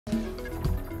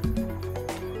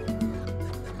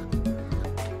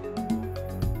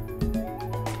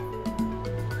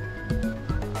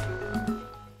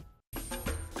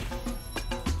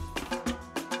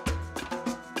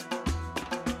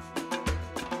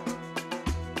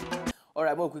All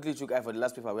right, more quickly, Chuk, for the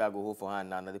last paper where I go hold for hand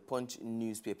now, the Punch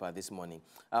newspaper this morning.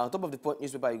 On top of the Punch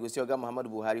newspaper, you go see Oga Muhammadu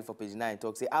Buhari for page 9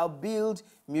 talk, say, I'll build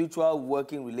mutual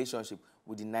working relationship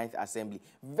with the 9th Assembly.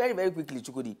 Very, very quickly,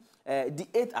 Chukudi, the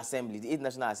 8th Assembly, the 8th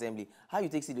National Assembly, how you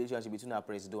take the relationship between our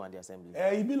president and the Assembly?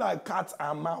 It be like cat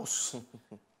and mouse.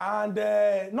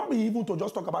 And not be even to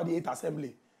just talk about the 8th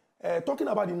Assembly. Talking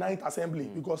about the 9th Assembly,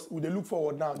 because we look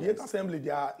forward now. The 8th Assembly, they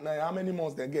are, how many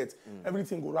months they get,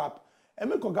 everything go wrap. And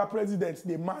make Oga president,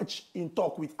 they march in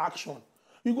talk with action.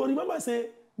 You go remember, say,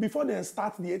 before they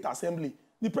start the 8th Assembly,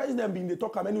 the president being the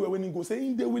talk anywhere when he go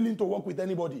say, they're willing to work with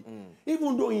anybody.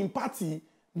 Even though in party,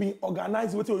 being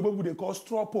organized what they call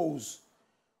straw polls,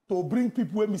 to bring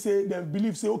people when we say, they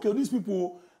believe, say, okay, these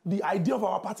people, the idea of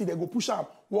our party, they go push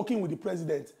up, working with the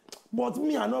president. But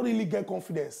me, I not really get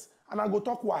confidence. And I go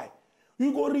talk why.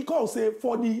 You go recall, say,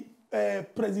 for the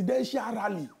presidential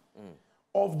rally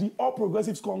of the All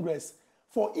Progressives Congress,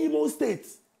 for Imo State,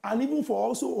 and even for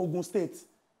also Ogun State,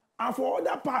 and for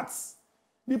other parts,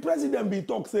 the president be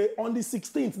talk, say, on the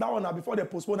 16th, that one before they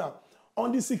postpone am,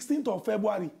 on the 16th of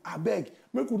February, I beg,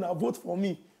 make una vote for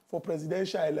me for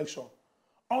presidential election.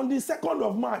 On the 2nd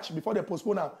of March, before they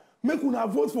postpone am, make una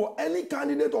vote for any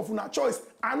candidate of una choice.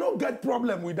 I don't get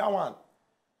problem with that one.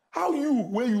 How you,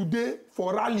 where you dey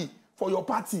for rally, for your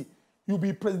party, you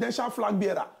be presidential flag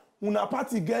bearer, una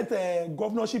party get a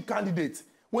governorship candidate,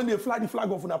 when they fly the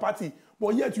flag of una party,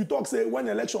 but yet you talk, say, when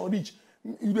election reach,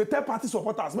 you dey tell party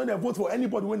supporters, when they vote for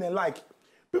anybody when they like.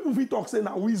 People fit talk, say,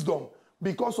 na wisdom,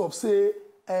 because of, say,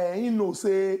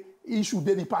 say, he should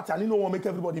dey the party, and he no want make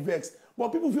everybody vex.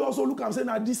 But people fit also look and say,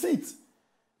 na deceit.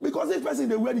 Because if person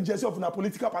they wear the jersey of a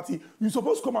political party, you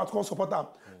supposed to come out and support them.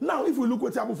 Now, if we look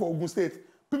what happened for Ogun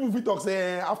State, people fit talk,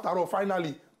 say, after all,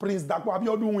 finally, Prince Dakwa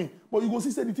Abiodun win. But you go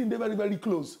see, say, the thing, they're very, very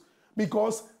close.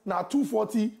 Because now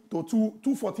 240 to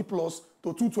 240 plus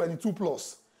to 222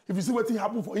 plus. If you see what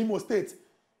happened for Imo State,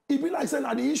 it be like saying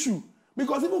at the issue.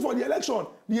 Because even for the election,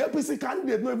 the APC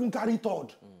candidate not even carry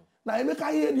third. Now,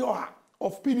 Emeka Ihedioha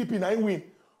of PDP now win.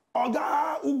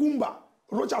 Oga Ugumba,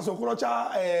 Rocha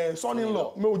Sokorocha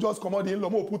son-in-law, may just come out the in-law,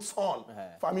 may put son.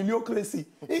 Familiocracy.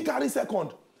 He carry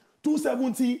second.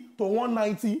 270 to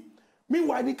 190.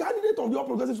 Meanwhile, the candidate of the All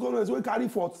Progressives Congress will carry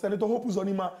for Senator Hope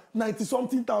Uzodinma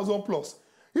 90-something thousand plus.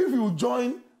 If you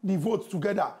join the votes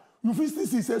together, you feel still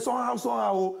see, say,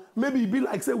 somehow, maybe it be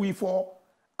like, say, we for.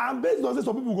 And based on say,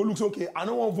 some people go look, say, okay, I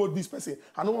don't want to vote this person.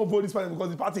 I don't want to vote this person because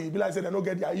the party, it be like, say, they don't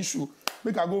get their issue.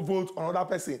 Make I go vote on another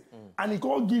person. And it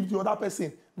can't give the other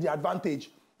person the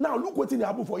advantage. Now, look what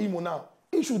happened for Imo now.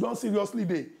 Issue don't seriously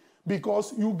dey.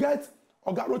 Because you get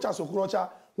Oga Rocha Sokorocha,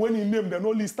 when he named them, no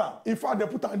list am. In fact, they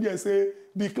put on there and say,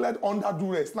 declared under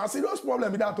duress. Now, serious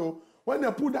problem with that, though. When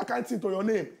they put that kind of thing to your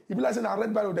name, it be like saying, I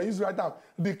read by they use right now,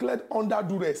 declared under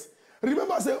duress.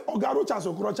 Remember, say, Oga Rocha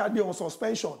Sokorocha, they on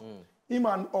suspension. Him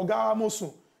and Oga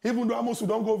Amosu, even though Amosu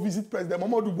don't go visit President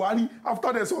Muhammadu Buhari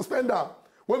after they suspend them.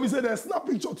 When we say they snap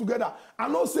picture together, I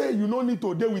not say you don't need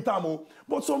to deal with them,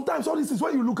 but sometimes all this is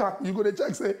when you look at, you go to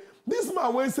check, say, this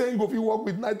man when saying go fit work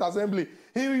with 9th Assembly,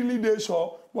 he really dey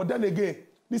sure, but then again,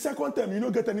 the second term, you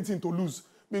don't get anything to lose.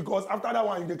 Because after that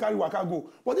one, you carry waka go.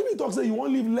 But if you talk, say, you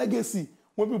won't leave legacy,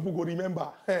 when people go remember,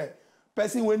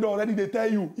 person when they already they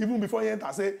tell you, even before you enter,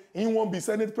 say, he won't be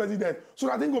Senate president. So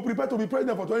I think go prepare to be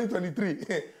president for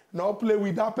 2023. Now play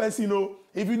with that person,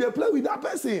 If you dey play with that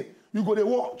person, you go to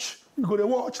watch. You go to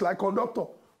watch like conductor.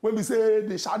 When we say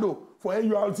the shadow for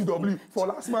NURTW, for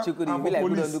last man, and for like police.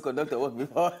 We don't do conductor work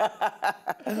before.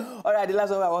 All right, the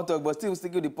last one I want to talk, but still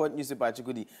sticking with the Punch newspaper,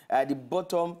 Chukudi. The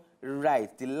bottom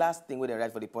right, the last thing where they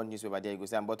write for the Punch newspaper, there you go,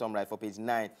 say on bottom right for page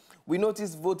 9. We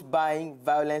notice vote buying,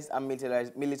 violence, and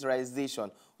militarization.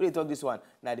 Who they talk this one?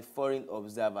 Now the foreign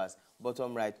observers,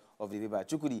 bottom right of the paper.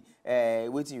 Chukudi,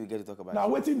 waiting you get to talk about. Now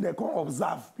waiting they come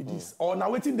observe with this, or now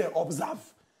waiting they observe.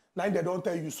 Now they don't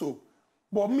tell you so.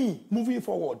 But me, moving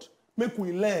forward, make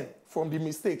we learn from the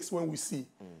mistakes when we see.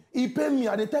 It pain me,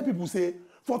 and they tell people, say,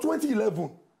 for 2011,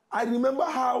 I remember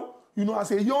how,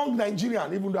 as a young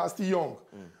Nigerian, even though I'm still young,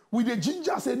 with the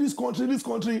ginger, say, this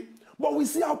country, but we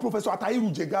see how Professor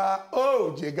Atahiru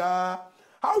Jega,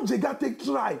 how Jega take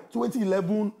try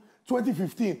 2011,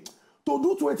 2015, to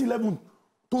do 2011,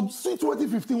 to see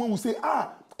 2015 when we say,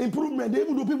 improvement,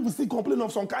 even though people still complain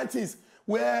of some kind of things,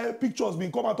 where pictures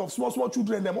being come out of small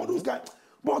children, them all those guys.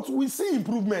 But we see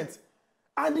improvement.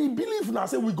 And the belief now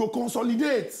say we go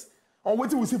consolidate on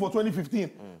what we see for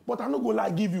 2015. But I'm not going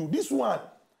to give you this one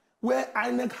where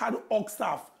INEC had org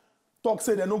staff talk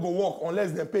say they don't go work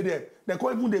unless they pay them. They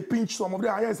can't even they pinch some of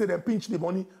them. I say they pinch the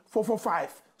money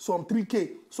 445, some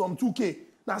 3K, some 2K.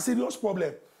 Now serious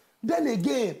problem. Then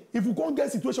again, if we can't get a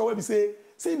situation where we say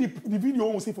See the video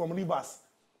we see from Rivers,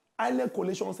 Island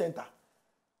Collation Center.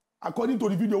 According to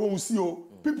the video we see,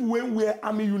 people when wear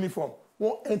army uniform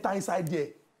won't enter inside there.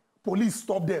 Police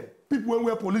stop them. People when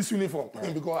wear police uniform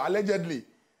because allegedly.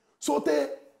 So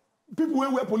people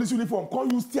when wear police uniform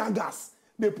can't use tear gas.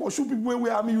 They pursue people when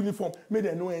wear army uniform, make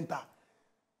them no enter.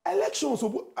 Elections,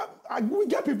 so we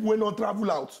get people when don't travel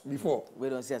out before. We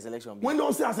don't see as election be. When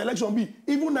don't see as election be.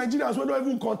 Even Nigerians when don't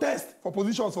even contest for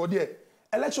positions for there.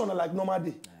 Election are like normal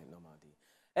day.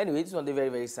 Anyway, this one is very,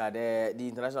 very sad. The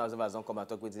international observers don't come and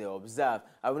talk with them. Observe.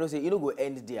 I will not say, you know, go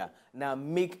end there. Now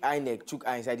make INEC chook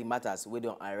inside the matters where they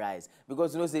don't arise.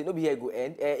 Because, you know, say, no be here go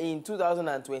end. In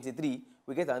 2023,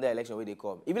 we get another election where they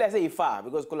come. If you like say far,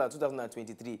 because call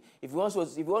 2023, if you want to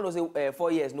say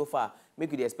 4 years no far,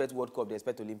 make you the expect World Cup, the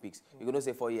expect Olympics. You can not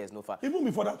say 4 years no far. Even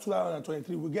before that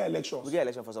 2023, we get elections. We get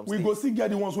election for some states. We go still get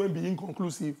the ones who will be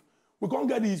inconclusive. We can't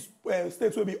get these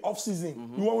states will be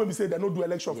off-season. The one where we say they don't do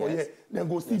election for year, then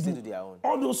go still do their own.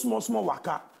 All those small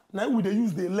waka. Now we they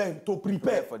use the land to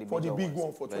prepare for the big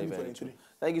one for 2023.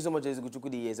 Thank you so much,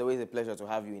 Ezekuchukudi. It's always a pleasure to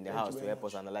have you in the house to help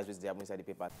us analyze what's happening inside the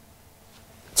paper.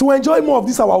 To enjoy more of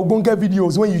these our Ogbonge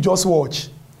videos when you just watch,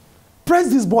 press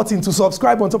this button to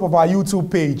subscribe on top of our YouTube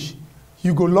page.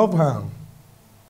 You go love her.